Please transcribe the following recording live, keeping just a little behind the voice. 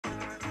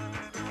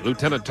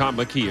Lieutenant Thom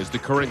McKee is the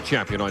current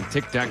champion on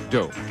Tic Tac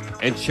Dough,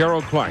 and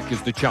Cheryl Clark is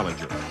the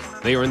challenger.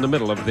 They are in the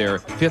middle of their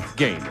fifth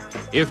game.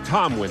 If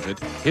Thom wins it,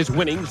 his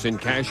winnings in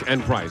cash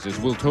and prizes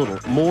will total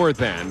more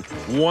than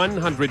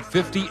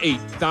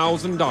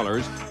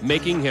 $158,000,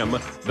 making him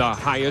the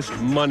highest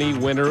money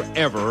winner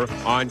ever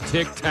on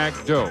Tic Tac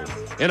Dough.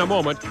 In a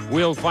moment,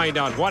 we'll find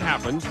out what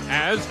happens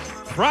as,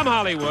 from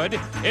Hollywood,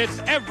 it's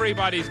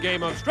everybody's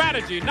game of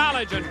strategy,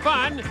 knowledge, and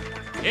fun.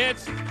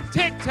 It's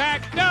Tic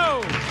Tac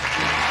Dough.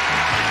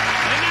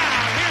 And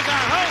now, here's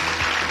our host,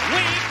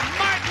 Wade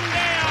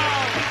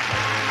Martindale.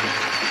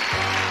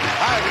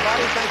 Hi,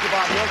 everybody. Thank you,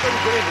 Bob Milton.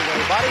 Good evening,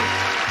 everybody.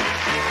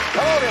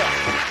 Hello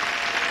there.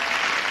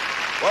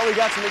 Well, we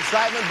got some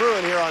excitement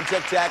brewing here on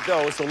Tic Tac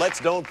Dough, so let's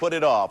don't put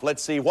it off.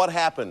 Let's see what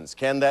happens.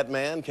 Can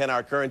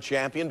our current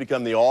champion,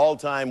 become the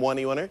all-time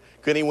money winner?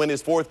 Could he win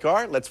his fourth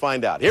car? Let's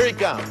find out. Here he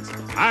comes.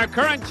 Our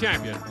current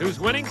champion,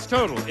 whose winnings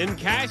total in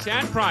cash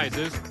and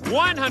prizes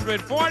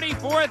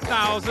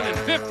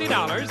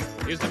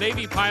 $144,050, is the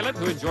Navy pilot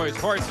who enjoys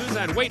horses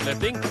and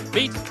weightlifting,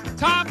 meets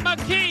Thom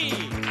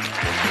McKee.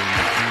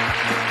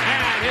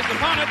 And his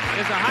opponent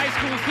is a high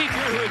school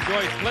teacher who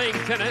enjoys playing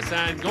tennis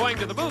and going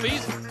to the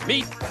movies,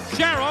 meet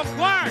Cheryl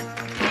Clark.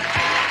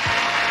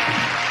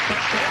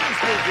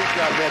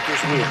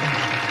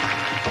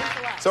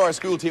 So our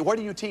school team, where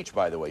do you teach,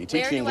 by the way? You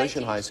teach English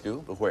in high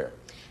school, but where?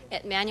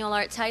 At Manual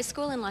Arts High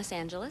School in Los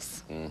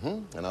Angeles.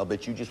 Mm-hmm. And I'll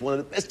bet you just one of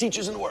the best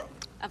teachers in the world.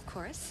 Of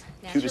course,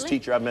 naturally. Cutest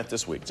teacher I've met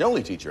this week. It's the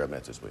only teacher I've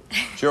met this week.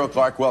 Cheryl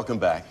Clark, welcome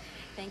back.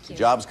 Thank you.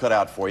 Job's cut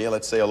out for you.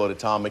 Let's say hello to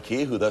Thom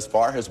McKee, who thus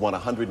far has won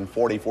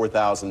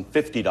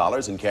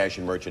 $144,050 in cash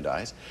and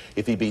merchandise.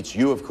 If he beats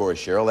you, of course,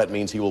 Cheryl, that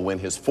means he will win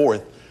his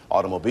fourth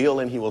automobile,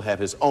 and he will have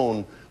his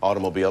own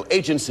automobile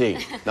agency.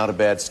 Not a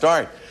bad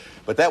start.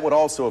 But that would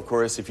also, of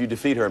course, if you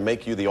defeat her,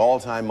 make you the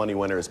all-time money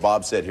winner, as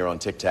Bob said here on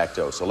Tic Tac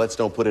Dough. So let's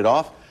don't put it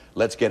off.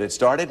 Let's get it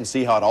started and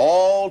see how it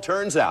all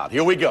turns out.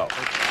 Here we go.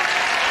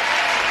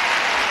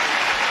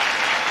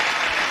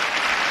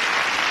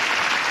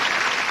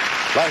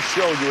 Last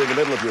show, you were in the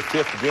middle of your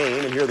fifth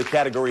game, and here are the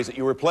categories that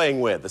you were playing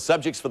with. The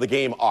subjects for the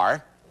game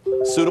are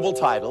suitable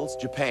titles,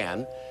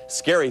 Japan,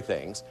 scary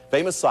things,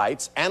 famous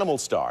sights, animal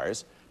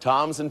stars,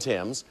 Toms and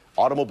Tims,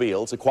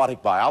 automobiles,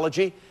 aquatic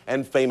biology,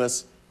 and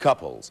famous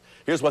couples.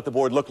 Here's what the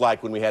board looked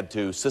like when we had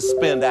to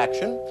suspend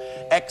action.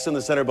 X in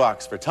the center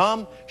box for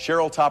Thom.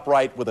 Cheryl top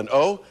right with an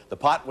O. The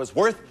pot was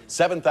worth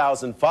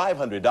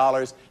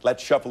 $7,500.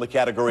 Let's shuffle the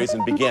categories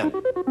and begin.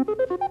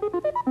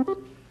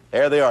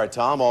 There they are,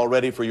 Thom, all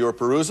ready for your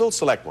perusal.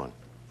 Select one.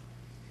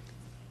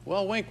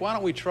 Well, Wink, why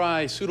don't we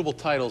try suitable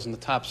titles in the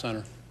top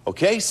center?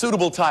 Okay,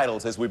 suitable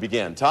titles as we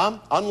begin.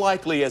 Thom,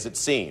 unlikely as it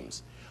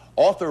seems,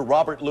 author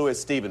Robert Louis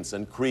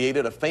Stevenson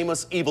created a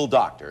famous evil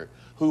doctor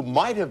who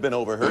might have been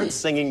overheard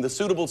singing the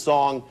suitable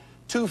song,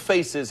 Two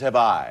Faces Have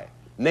I.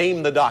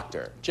 Name the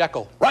doctor.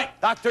 Jekyll. Right,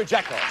 Dr.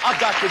 Jekyll. Of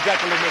Dr.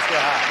 Jekyll and Mr.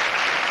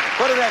 Hyde.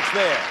 Put an X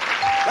there.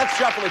 Let's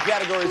shuffle the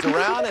categories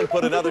around and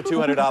put another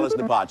 $200 in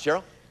the pot.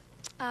 Cheryl?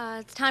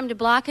 It's time to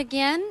block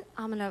again.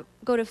 I'm going to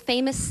go to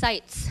famous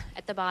sights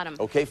at the bottom.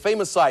 Okay,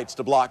 famous sights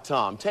to block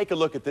Thom. Take a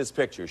look at this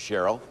picture,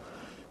 Cheryl.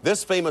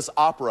 This famous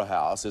opera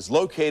house is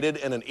located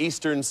in an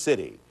eastern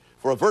city.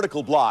 For a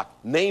vertical block,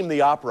 name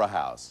the opera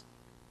house.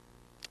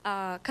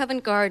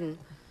 Covent Garden.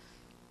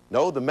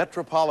 No, the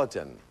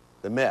Metropolitan,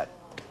 the Met.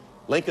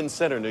 Lincoln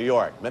Center, New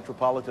York,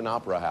 Metropolitan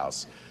Opera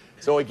House.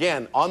 So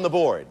again, on the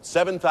board,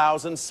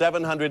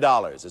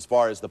 $7,700 as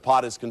far as the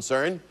pot is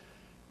concerned.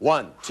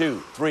 1,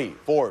 2, 3,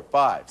 4,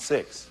 5,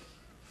 6.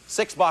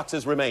 6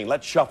 boxes remain.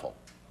 Let's shuffle.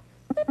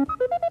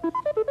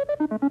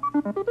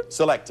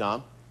 Select,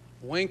 Thom.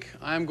 Wink,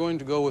 I'm going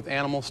to go with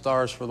animal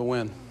stars for the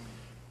win.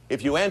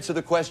 If you answer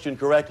the question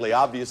correctly,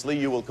 obviously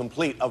you will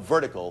complete a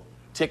vertical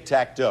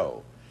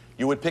tic-tac-toe.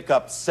 You would pick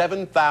up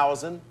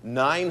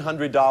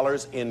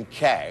 $7,900 in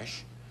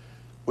cash,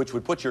 which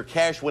would put your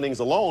cash winnings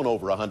alone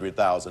over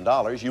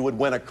 $100,000. You would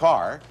win a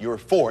car, your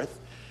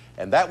fourth,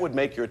 and that would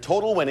make your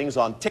total winnings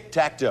on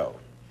tic-tac-toe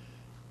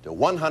to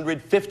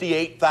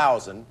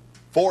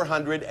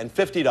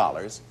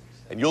 $158,450,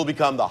 and you'll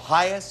become the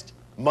highest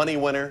money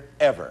winner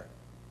ever.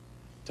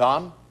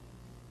 Thom,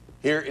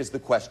 here is the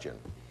question.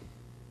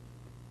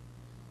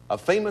 A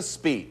famous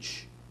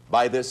speech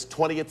by this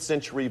 20th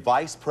century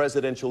vice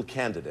presidential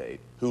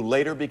candidate who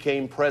later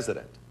became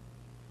president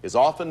is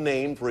often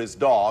named for his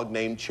dog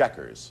named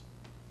Checkers.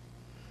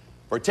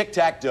 For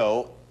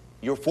tic-tac-toe,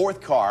 your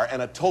fourth car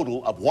and a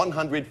total of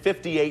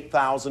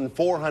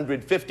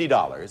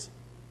 $158,450,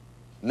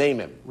 name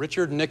him.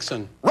 Richard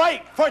Nixon.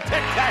 Right, for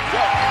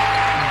tic-tac-toe.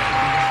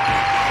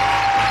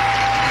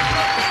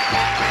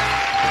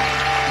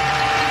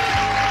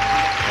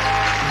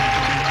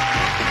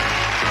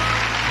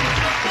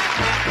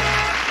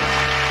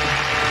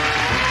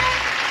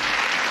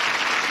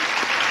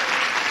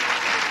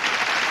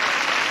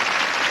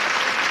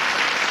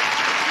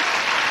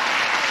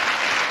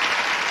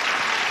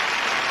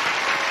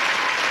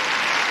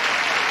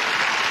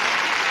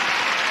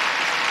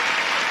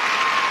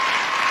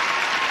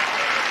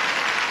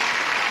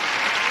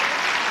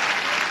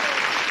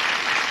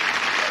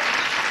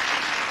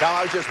 Tom,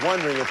 I was just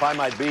wondering if I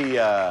might be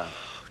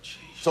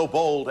so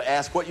bold to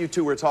ask what you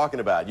two were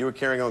talking about. You were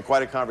carrying on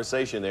quite a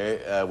conversation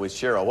there with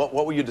Cheryl.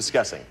 What were you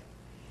discussing?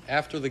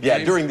 After the game?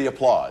 Yeah, during the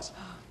applause.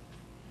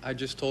 I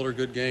just told her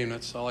good game.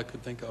 That's all I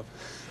could think of.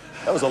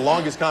 That was the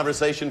longest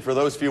conversation for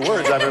those few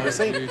words I've ever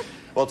seen.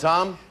 Well,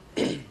 Tom,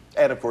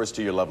 and of course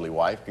to your lovely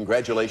wife,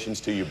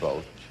 congratulations to you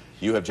both.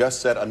 You have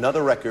just set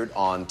another record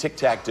on Tic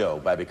Tac Dough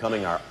by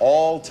becoming our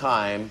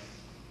all-time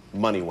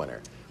money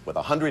winner with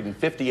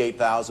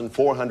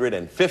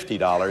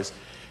 $158,450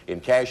 in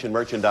cash and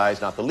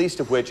merchandise, not the least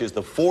of which is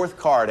the fourth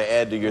car to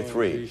add to your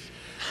three.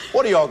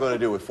 What are y'all going to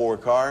do with 4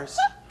 cars?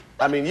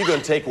 I mean, you're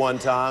going to take one,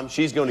 Tom.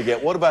 She's going to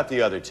get... What about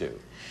the other 2?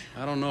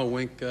 I don't know,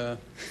 Wink.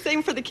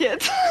 Same for the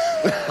kids.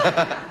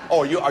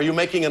 Oh, are you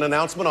making an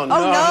announcement on...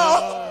 Oh,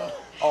 no.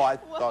 Oh, I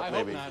thought I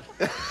maybe.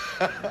 hope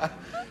not.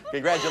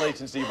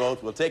 Congratulations to you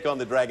both. We'll take on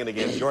the Dragon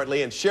again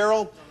shortly. And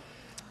Cheryl,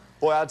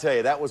 boy, I'll tell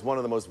you, that was one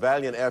of the most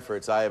valiant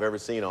efforts I have ever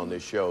seen on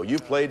this show. You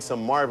played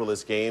some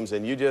marvelous games,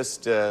 and you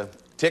just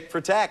tick for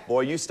tack.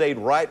 Boy, you stayed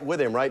right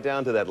with him right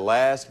down to that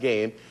last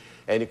game.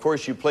 And, of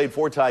course, you played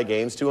 4 tie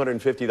games,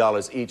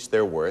 $250 each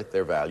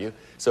their value.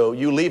 So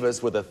you leave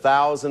us with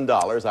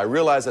 $1,000. I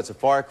realize that's a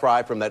far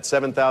cry from that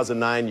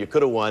 $7,009 you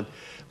could have won,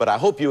 but I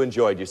hope you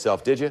enjoyed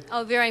yourself, did you?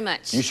 Oh, very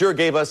much. You sure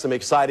gave us some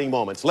exciting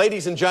moments.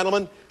 Ladies and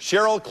gentlemen,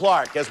 Cheryl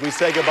Clark as we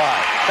say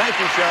goodbye. Thank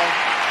you, Cheryl.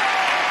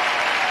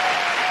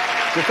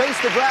 To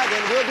Face the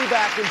Dragon, we'll be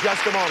back in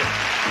just a moment.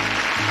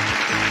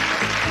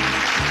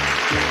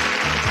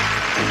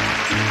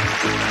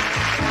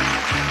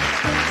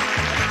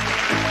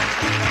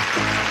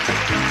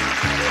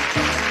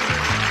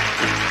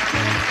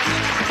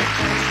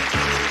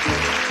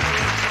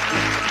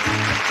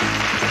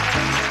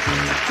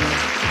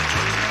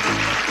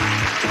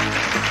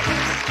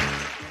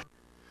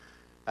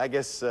 I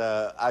guess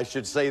I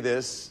should say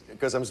this,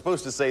 because I'm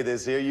supposed to say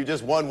this here. You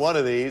just won one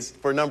of these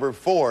for number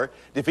 4.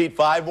 Defeat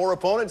 5 more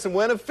opponents and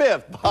win a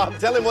 5th. Bob,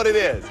 tell him what it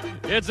is.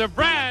 It's a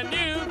brand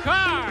new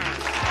car.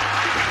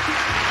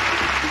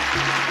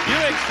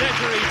 Buick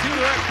Century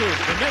two-door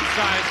coupe, the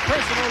mid-size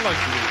personal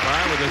luxury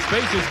car with a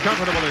spacious,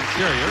 comfortable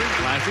interior and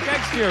classic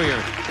exterior.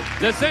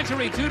 The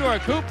Century two-door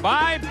coupe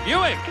by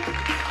Buick.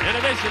 In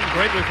addition,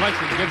 great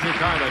reflection gives your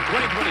car the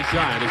 20/20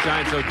 shine. It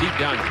shines so deep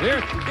down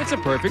clear, it's a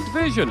perfect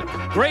vision.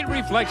 Great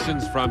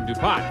reflections from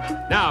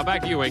DuPont. Now,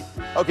 back to you, Wink.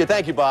 Okay,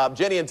 thank you, Bob.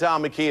 Jenny and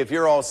Thom McKee, if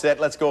you're all set,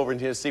 let's go over and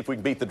here see if we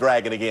can beat the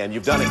Dragon again.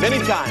 You've done it many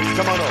times.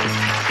 Come on over.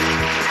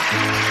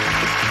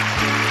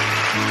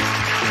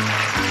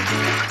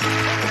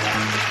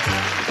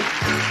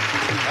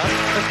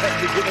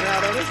 You giving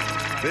out on us?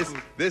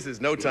 This is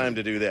no time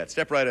to do that.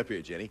 Step right up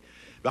here, Jenny.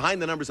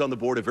 Behind the numbers on the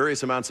board are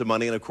various amounts of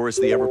money and, of course,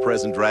 the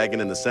ever-present Dragon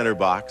in the center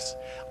box.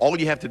 All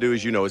you have to do,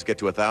 as you know, is get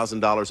to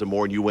 $1,000 or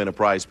more and you win a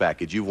prize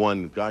package. You've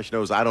won, gosh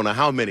knows, I don't know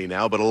how many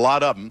now, but a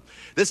lot of them.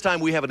 This time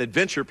we have an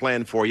adventure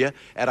planned for you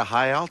at a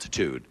high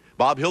altitude.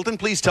 Bob Hilton,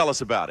 please tell us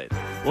about it.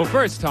 Well,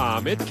 first,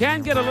 Tom, it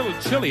can get a little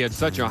chilly at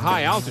such a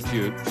high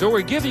altitude, so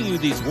we're giving you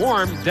these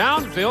warm,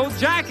 down-filled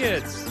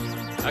jackets.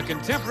 A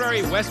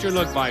contemporary Western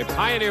look by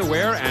Pioneer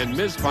Wear and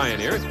Ms.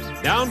 Pioneer.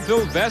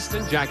 Down-filled vest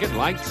and jacket,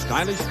 light,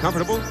 stylish,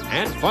 comfortable,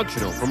 and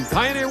functional from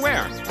Pioneer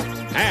Wear.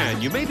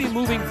 And you may be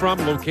moving from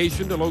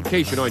location to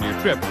location on your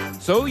trip,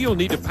 so you'll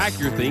need to pack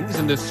your things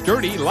in the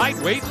sturdy,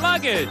 lightweight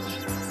luggage.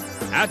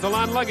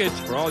 Athlon luggage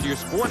for all your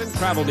sport and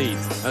travel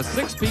needs. A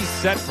 6-piece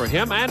set for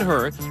him and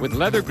her with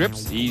leather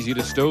grips, easy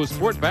to stow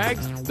sport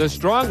bags. The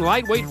strong,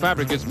 lightweight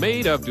fabric is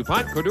made of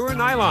DuPont Cordura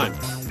nylon.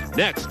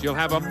 Next, you'll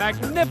have a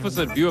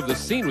magnificent view of the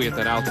scenery at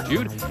that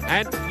altitude,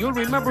 and you'll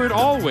remember it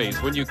always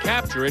when you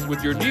capture it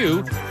with your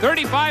new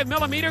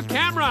 35mm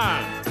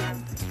camera.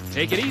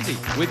 Take it easy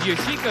with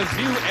Yashica's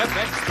new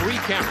FX3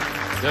 camera,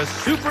 the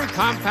super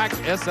compact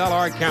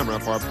SLR camera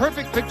for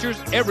perfect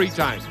pictures every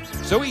time.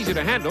 So easy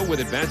to handle with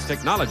advanced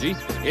technology.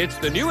 It's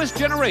the newest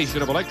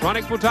generation of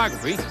electronic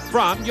photography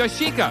from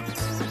Yashica.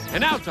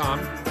 And now, Tom,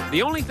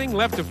 the only thing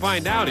left to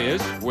find out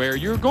is where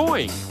you're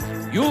going.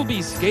 You'll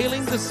be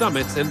scaling the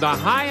summits in the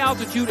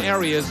high-altitude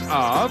areas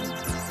of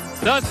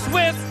the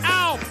Swiss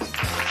Alps.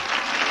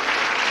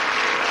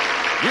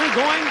 You're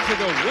going to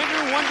the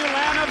winter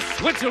wonderland of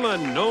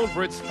Switzerland, known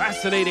for its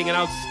fascinating and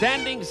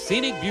outstanding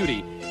scenic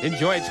beauty.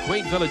 Enjoy its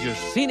quaint villages,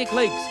 scenic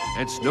lakes,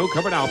 and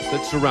snow-covered Alps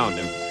that surround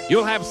them.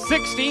 You'll have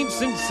 16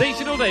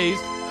 sensational days,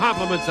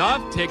 compliments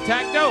of Tic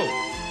Tac Dough.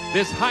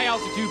 This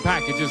high-altitude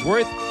package is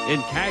worth,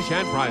 in cash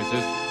and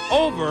prizes,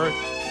 over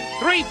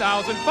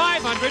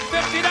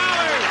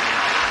 $3,550.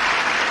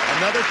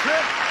 Another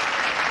trip?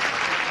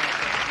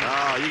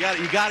 Oh, you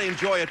got to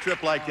enjoy a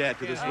trip like that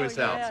to the Swiss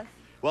Alps. Yes.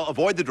 Well,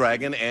 avoid the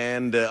Dragon,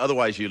 and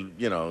otherwise, you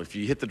know, if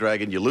you hit the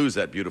Dragon, you lose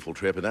that beautiful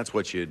trip, and that's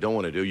what you don't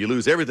want to do. You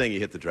lose everything you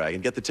hit the Dragon.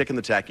 Get the Tick and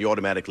the Tack, you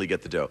automatically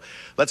get the dough.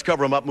 Let's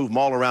cover them up, move them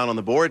all around on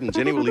the board, and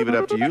Jenny, we'll leave it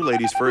up to you.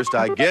 Ladies first,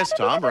 I guess.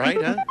 Tom, right?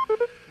 Huh?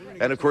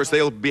 And, of course,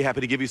 they'll be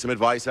happy to give you some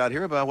advice out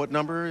here about what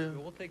number.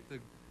 We'll take the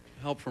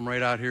help from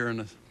right out here in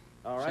the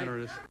center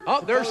of this.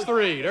 Oh, there's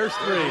 3. There's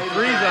 3. 3's up.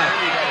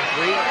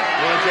 Three.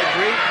 You want to take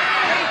 3?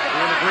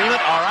 You're in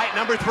agreement? All right,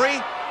 number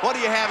 3. What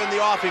do you have in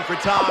the offing for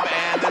Tom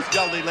and this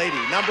elderly lady?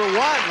 Number 1,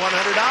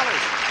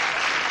 $100.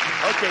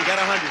 Okay, got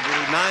 100. We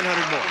need 900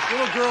 more. This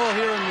little girl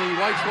here in the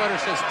white sweater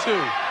says 2.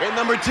 In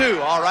number 2,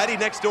 all righty.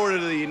 Next door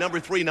to the number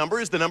 3 number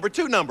is the number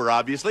 2 number,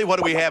 obviously. What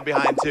do we have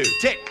behind 2?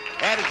 Tick.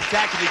 Add it to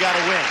tack and you got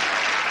to win.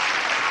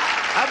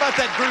 How about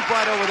that group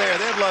right over there?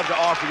 They'd love to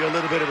offer you a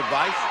little bit of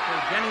advice.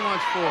 Okay, Jenny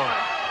wants 4.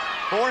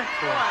 4?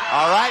 4.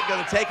 All right,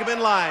 going to take them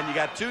in line. You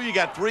got 2, you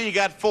got 3, you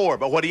got 4.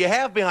 But what do you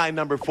have behind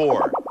number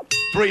 4?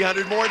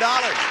 $300 more.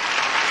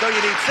 So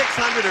you need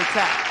 600 or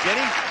tack.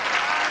 Jenny?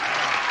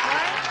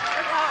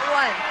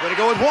 Going to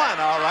go with 1.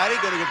 All righty.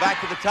 Going to go back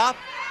to the top.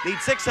 Need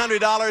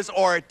 $600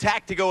 or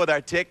tack to go with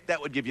our tick.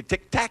 That would give you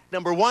Tic Tac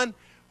number 1.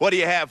 What do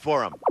you have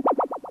for him?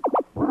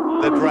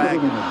 The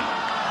dragon.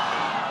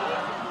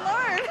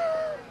 Learn.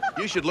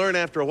 You should learn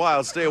after a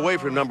while. Stay away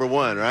from number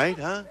 1, right?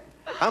 Huh?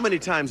 How many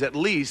times? At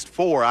least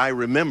 4 I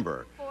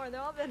remember. 4.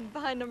 They've all been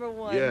behind number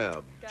 1.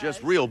 Yeah, guys.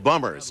 just real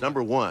bummers.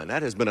 Number 1.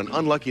 That has been an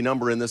unlucky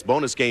number in this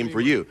bonus game for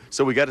you.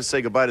 So we got to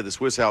say goodbye to the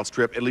Swiss House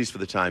trip, at least for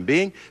the time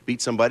being.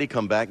 Beat somebody,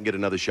 come back and get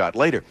another shot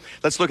later.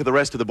 Let's look at the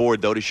rest of the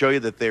board, though, to show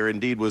you that there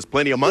indeed was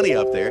plenty of money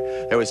up there.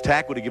 There was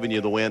tack would have given you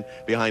the win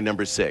behind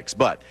number 6.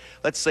 But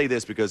let's say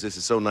this because this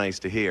is so nice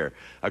to hear.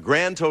 A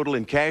grand total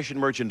in cash and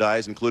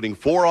merchandise, including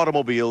 4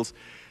 automobiles,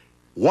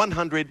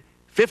 $158,450.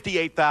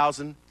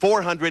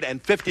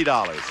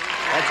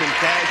 That's in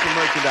cash and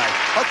merchandise.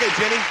 Okay,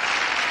 Jenny,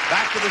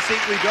 back to the seat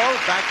we go.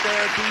 Back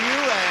there to you,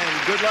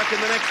 and good luck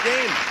in the next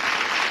game.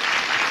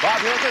 Bob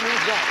Hilton,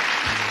 who's next?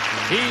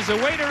 He's a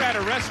waiter at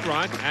a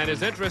restaurant, and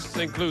his interests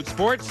include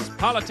sports,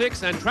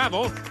 politics, and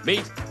travel.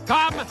 Meet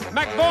Thom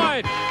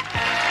McKee.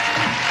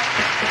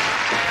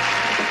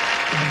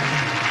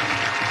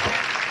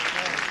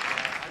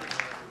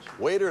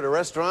 Waiter at a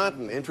restaurant,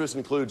 and interests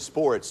include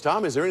sports.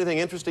 Tom, is there anything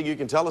interesting you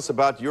can tell us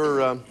about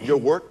your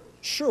work?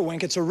 Sure,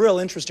 Wink. It's a real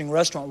interesting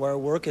restaurant where I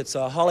work. It's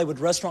a Hollywood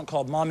restaurant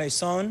called Ma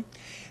Maison.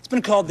 It's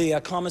been called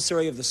the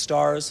commissary of the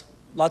stars.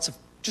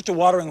 Just a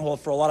watering hole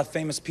for a lot of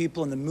famous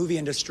people in the movie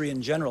industry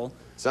in general.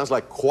 Sounds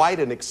like quite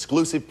an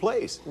exclusive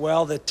place.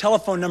 Well, the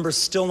telephone number's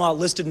still not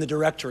listed in the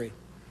directory.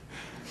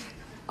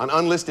 An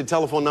unlisted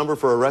telephone number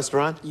for a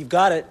restaurant? You've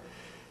got it.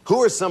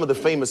 Who are some of the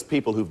famous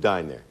people who've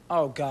dined there?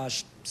 Oh,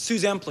 gosh.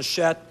 Suzanne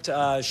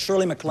Plachette,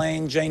 Shirley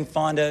MacLaine, Jane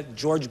Fonda,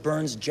 George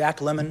Burns, Jack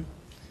Lemmon.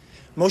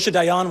 Moshe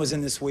Dayan was in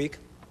this week.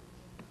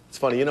 It's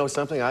funny, you know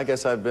something? I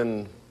guess I've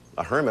been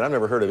a hermit. I've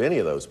never heard of any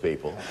of those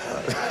people.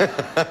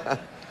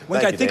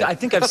 Wink, I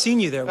think I've seen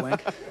you there,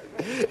 Wink.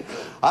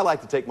 I like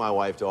to take my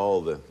wife to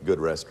all the good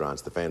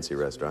restaurants, the fancy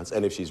restaurants,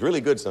 and if she's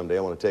really good someday, I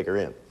want to take her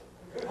in.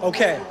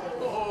 Okay.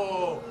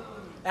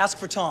 Ask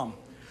for Tom.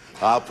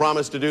 I'll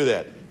promise to do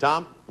that.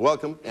 Tom,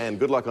 welcome, and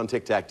good luck on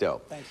Tic Tac Dough.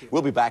 Thank you.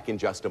 We'll be back in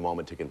just a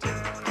moment to continue.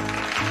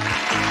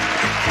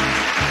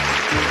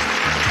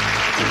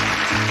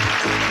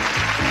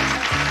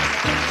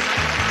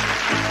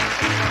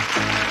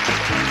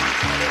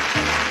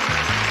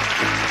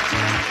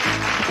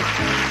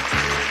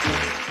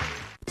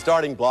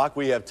 Starting block,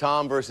 we have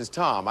Tom versus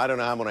Tom. I don't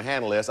know how I'm going to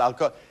handle this.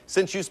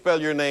 Since you spell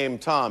your name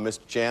Tom,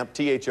 Mr. Champ,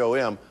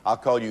 T-H-O-M, I'll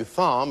call you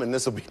Thom, and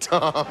this will be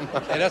Tom.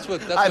 Hey,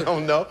 I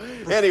don't know.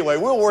 Anyway,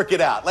 we'll work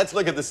it out. Let's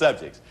look at the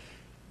subjects.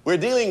 We're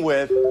dealing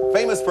with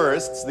famous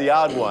firsts, the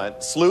odd one,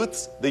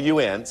 sleuths, the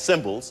UN,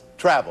 symbols,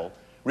 travel,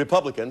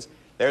 Republicans.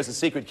 There's a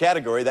secret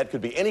category. That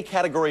could be any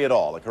category at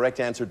all. The correct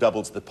answer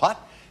doubles the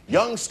pot.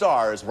 Young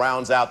stars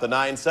rounds out the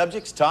 9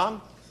 subjects.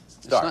 Tom,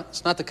 start.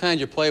 It's not the kind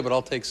you play, but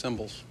I'll take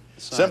symbols.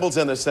 Symbols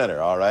in the center,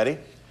 all righty.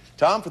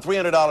 Tom, for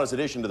 $300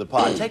 addition to the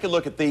pot, take a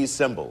look at these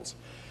symbols.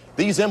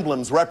 These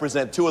emblems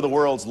represent 2 of the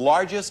world's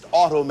largest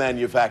auto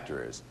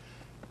manufacturers.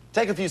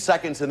 Take a few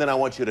seconds, and then I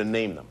want you to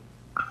name them.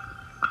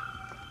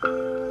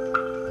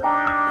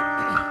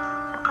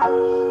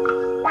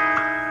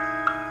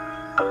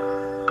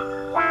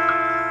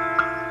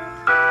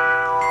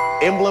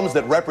 Emblems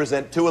that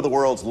represent 2 of the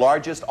world's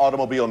largest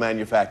automobile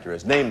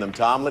manufacturers. Name them,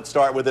 Tom. Let's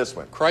start with this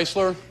one.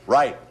 Chrysler.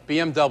 Right.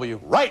 BMW.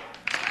 Right.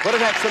 Put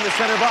an X in the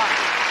center box.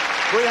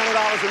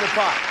 $300 in the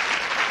pot.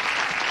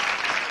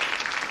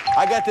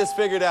 I got this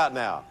figured out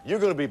now. You're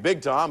going to be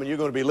Big Tom, and you're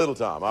going to be Little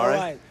Tom, all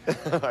right?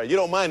 All right. You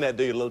don't mind that,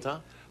 do you, Little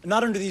Tom?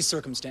 Not under these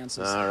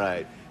circumstances. All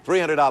right.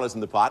 $300 in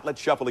the pot. Let's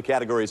shuffle the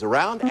categories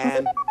around,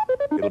 and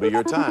it'll be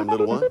your time,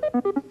 little one.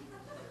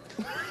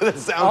 That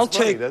sounds I'll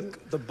funny, take doesn't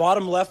it? the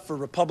bottom left for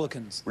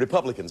Republicans.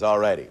 Republicans, all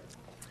righty.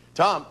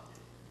 Tom,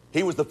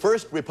 he was the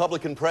first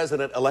Republican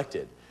president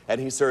elected,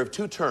 and he served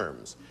 2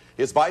 terms.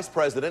 His vice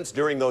presidents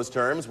during those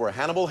terms were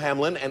Hannibal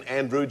Hamlin and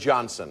Andrew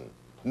Johnson.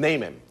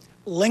 Name him.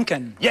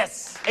 Lincoln.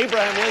 Yes,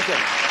 Abraham Lincoln.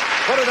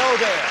 Put an O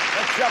there.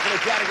 Let's shuffle the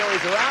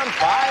categories around.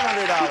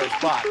 $500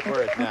 pot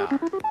for it now.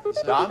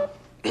 Tom?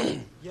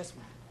 Yes,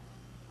 ma'am.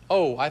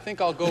 Oh, I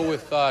think I'll go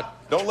with...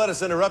 Don't let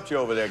us interrupt you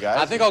over there, guys.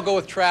 I think I'll go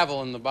with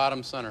travel in the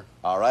bottom center.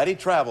 All righty,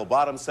 travel,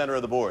 bottom center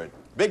of the board.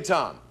 Big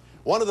Tom,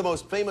 one of the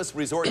most famous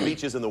resort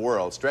beaches in the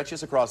world,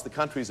 stretches across the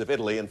countries of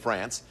Italy and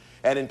France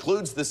and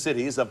includes the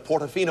cities of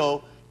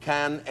Portofino,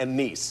 Cannes, and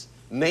Nice.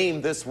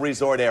 Name this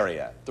resort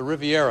area. The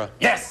Riviera.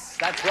 Yes,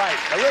 that's right.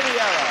 The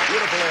Riviera.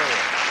 Beautiful area.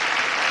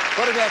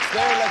 Put an X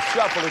there. Let's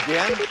shuffle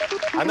again.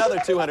 Another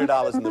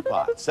 $200 in the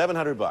pot.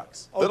 700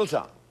 bucks. Little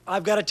Tom.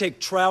 I've got to take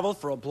travel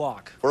for a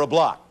block. For a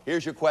block.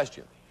 Here's your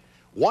question.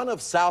 One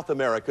of South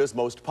America's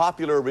most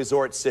popular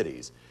resort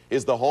cities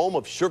is the home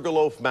of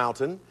Sugarloaf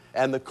Mountain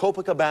and the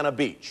Copacabana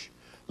Beach.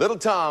 Little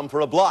Tom,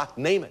 for a block,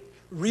 name it.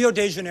 Rio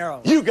de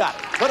Janeiro. You got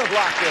it. Put a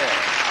block there.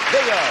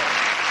 Big O.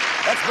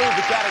 Let's move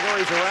the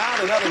categories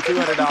around. Another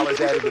 $200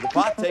 added to the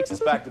pot takes us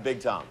back to Big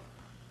Tom.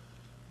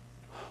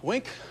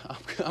 Wink,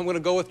 I'm going to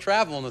go with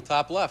travel in the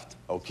top left.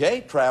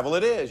 Okay, travel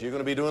it is. You're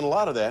going to be doing a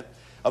lot of that.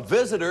 A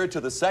visitor to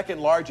the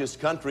second largest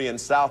country in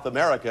South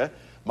America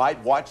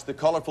might watch the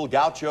colorful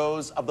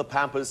gauchos of the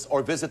Pampas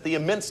or visit the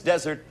immense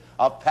desert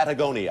of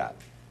Patagonia.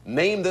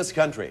 Name this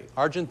country.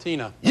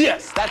 Argentina.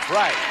 Yes, that's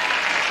right.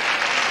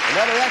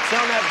 Another X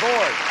on that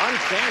board.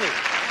 Uncanny.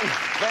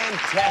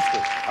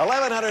 Fantastic.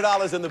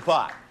 $1,100 in the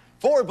pot.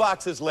 4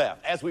 boxes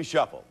left as we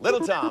shuffle. Little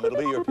Tom, it'll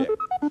be your pick.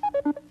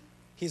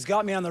 He's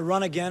got me on the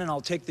run again, and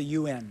I'll take the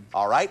UN.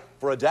 All right,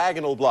 for a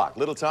diagonal block.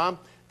 Little Tom,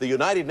 the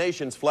United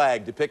Nations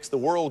flag depicts the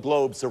world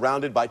globe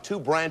surrounded by 2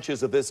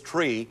 branches of this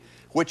tree,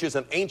 which is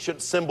an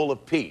ancient symbol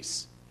of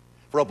peace.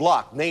 For a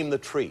block, name the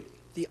tree.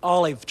 The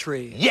olive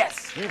tree.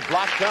 Yes, you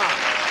blocked Tom.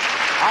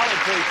 Olive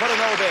tree, put an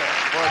O there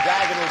for a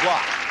diagonal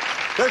block.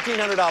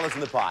 $1,300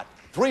 in the pot.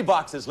 3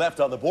 boxes left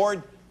on the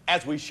board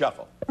as we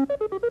shuffle.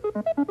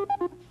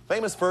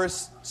 Famous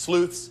verse,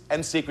 sleuths,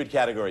 and secret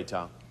category,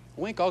 Tom.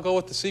 Wink, I'll go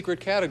with the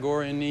secret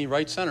category in the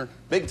right center.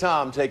 Big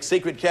Tom takes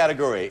secret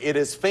category. It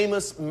is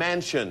famous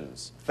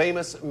mansions.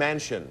 Famous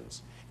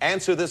mansions.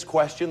 Answer this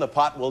question, the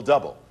pot will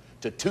double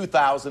to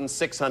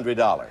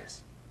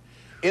 $2,600.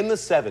 In the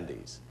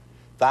 70s,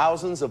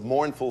 thousands of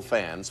mournful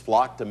fans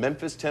flocked to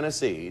Memphis,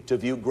 Tennessee to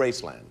view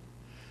Graceland,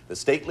 the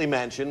stately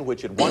mansion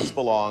which had once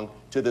belonged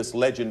to this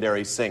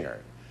legendary singer.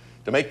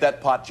 To make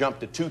that pot jump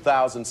to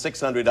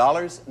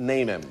 $2,600,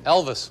 name him.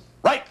 Elvis.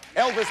 Right,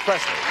 Elvis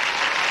Presley.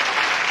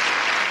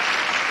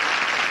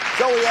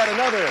 So we add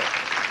another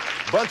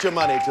bunch of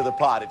money to the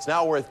pot. It's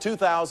now worth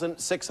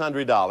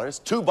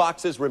 $2,600. 2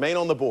 boxes remain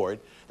on the board.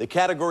 The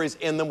categories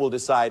in them will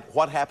decide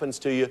what happens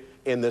to you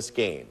in this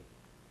game.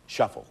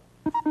 Shuffle.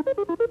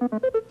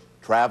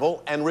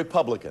 Travel and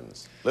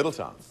Republicans. Little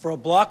Tom. For a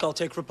block, I'll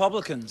take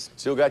Republicans.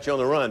 Still got you on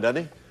the run,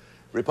 doesn't he?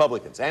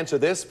 Republicans. Answer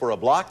this for a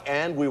block,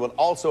 and we will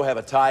also have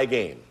a tie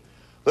game.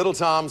 Little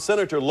Tom,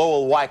 Senator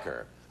Lowell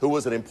Weicker, who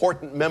was an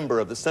important member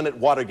of the Senate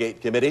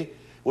Watergate Committee,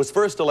 was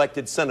first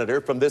elected senator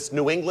from this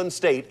New England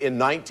state in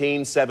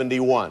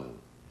 1971.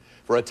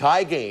 For a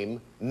tie game,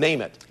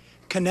 name it.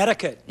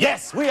 Connecticut.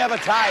 Yes, we have a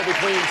tie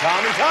between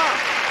Tom and Tom.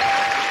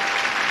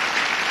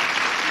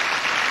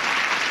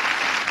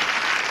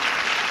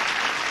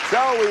 So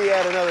we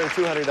add another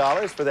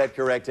 $200 for that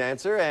correct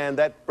answer, and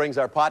that brings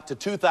our pot to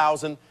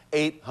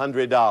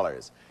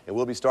 $2,800. And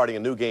we'll be starting a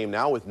new game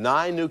now with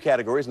 9 new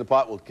categories, and the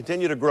pot will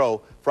continue to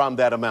grow from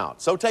that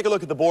amount. So take a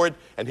look at the board,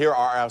 and here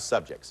are our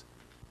subjects.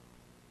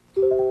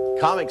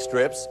 Comic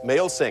strips,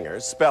 male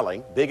singers,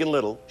 spelling, big and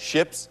little,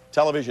 ships,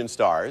 television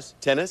stars,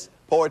 tennis,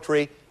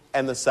 poetry,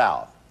 and the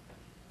South.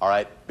 All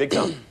right, Big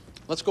Tom.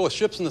 Let's go with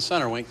ships in the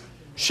center, Wink.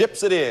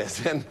 Ships it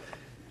is. And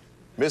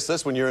miss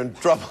this when you're in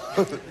trouble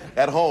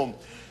at home.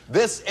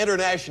 This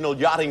international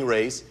yachting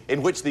race,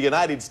 in which the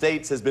United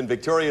States has been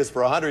victorious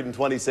for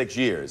 126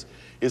 years,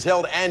 is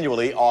held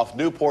annually off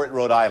Newport,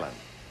 Rhode Island.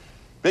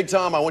 Big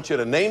Tom, I want you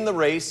to name the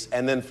race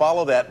and then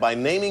follow that by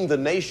naming the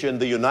nation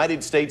the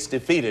United States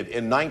defeated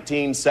in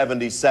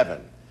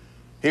 1977.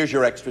 Here's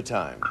your extra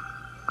time.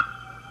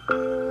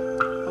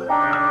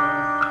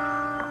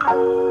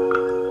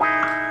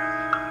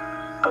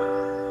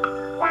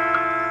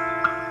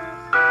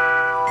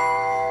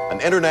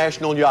 An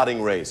international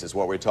yachting race is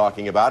what we're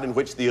talking about, in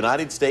which the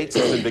United States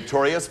has been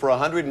victorious for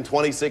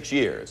 126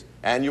 years,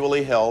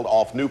 annually held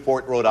off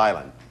Newport, Rhode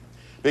Island.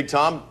 Big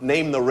Tom,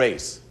 name the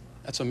race.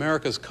 That's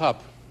America's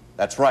Cup.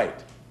 That's right.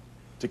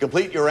 To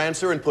complete your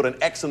answer and put an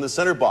X in the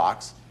center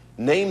box,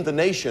 name the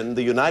nation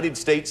the United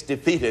States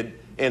defeated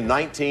in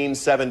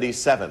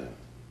 1977.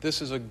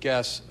 This is a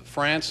guess.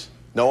 France?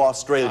 No,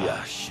 Australia.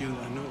 Ah, shoot,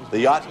 I knew it was The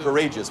yacht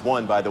Courageous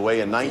won, by the way,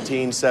 in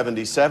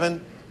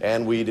 1977,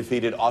 and we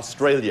defeated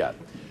Australia.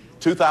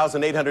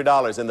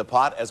 $2,800 in the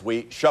pot as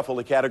we shuffle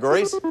the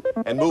categories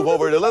and move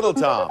over to Little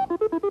Tom.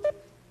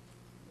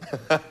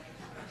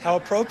 How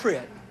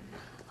appropriate.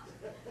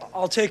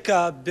 I'll take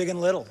big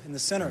and little in the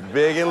center.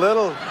 Big and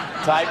little.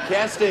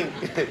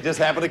 Typecasting. It just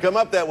happened to come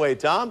up that way,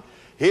 Tom.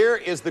 Here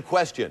is the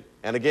question.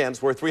 And again,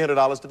 it's worth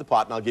 $300 to the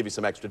pot, and I'll give you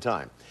some extra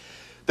time.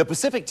 The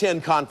Pacific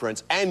 10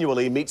 Conference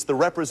annually meets the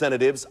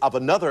representatives of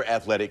another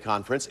athletic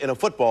conference in a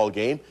football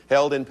game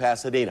held in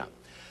Pasadena.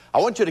 I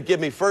want you to give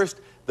me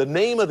first the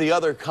name of the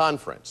other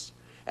conference,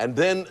 and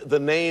then the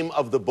name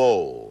of the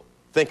bowl.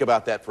 Think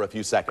about that for a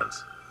few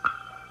seconds.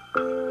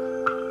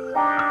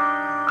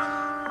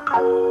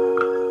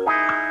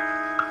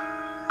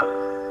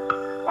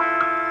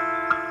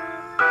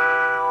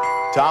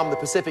 Tom, the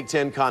Pacific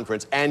 10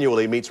 Conference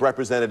annually meets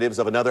representatives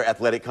of another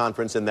athletic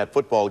conference in that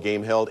football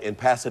game held in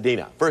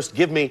Pasadena. First,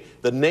 give me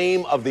the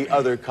name of the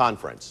other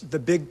conference. The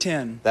Big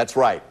Ten. That's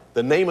right.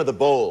 The name of the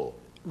bowl.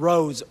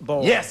 Rose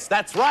Bowl. Yes,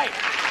 that's right.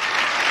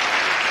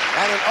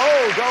 And an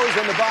O goes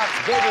in the box,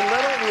 big and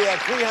little. We add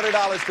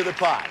 $300 to the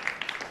pot.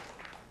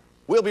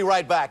 We'll be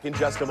right back in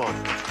just a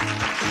moment.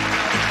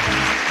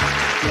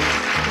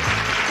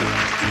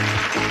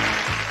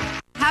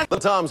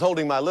 Tom's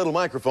holding my little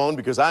microphone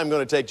because I'm going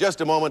to take just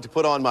a moment to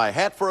put on my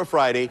hat for a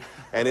Friday,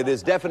 and it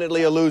is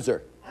definitely a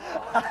loser.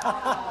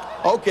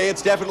 Okay,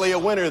 it's definitely a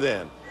winner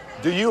then.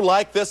 Do you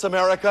like this,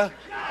 America?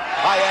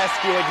 I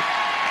ask you again.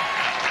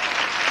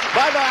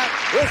 Bye-bye.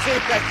 We'll see you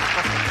next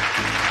time.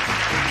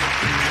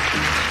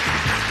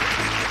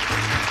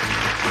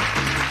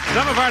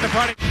 Some of our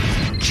departing...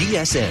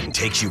 GSN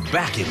takes you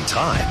back in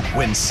time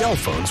when cell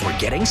phones were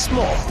getting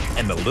small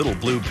and the little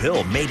blue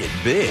pill made it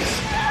big.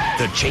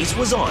 The chase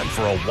was on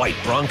for a white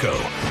Bronco,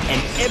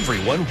 and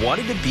everyone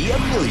wanted to be a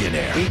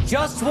millionaire. We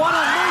just won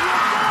 $1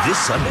 million! This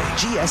Sunday,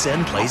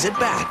 GSN plays it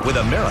back with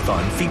a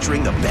marathon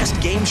featuring the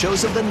best game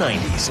shows of the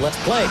 90s.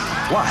 Let's play.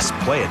 Plus,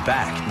 play it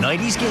back,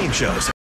 90s game shows.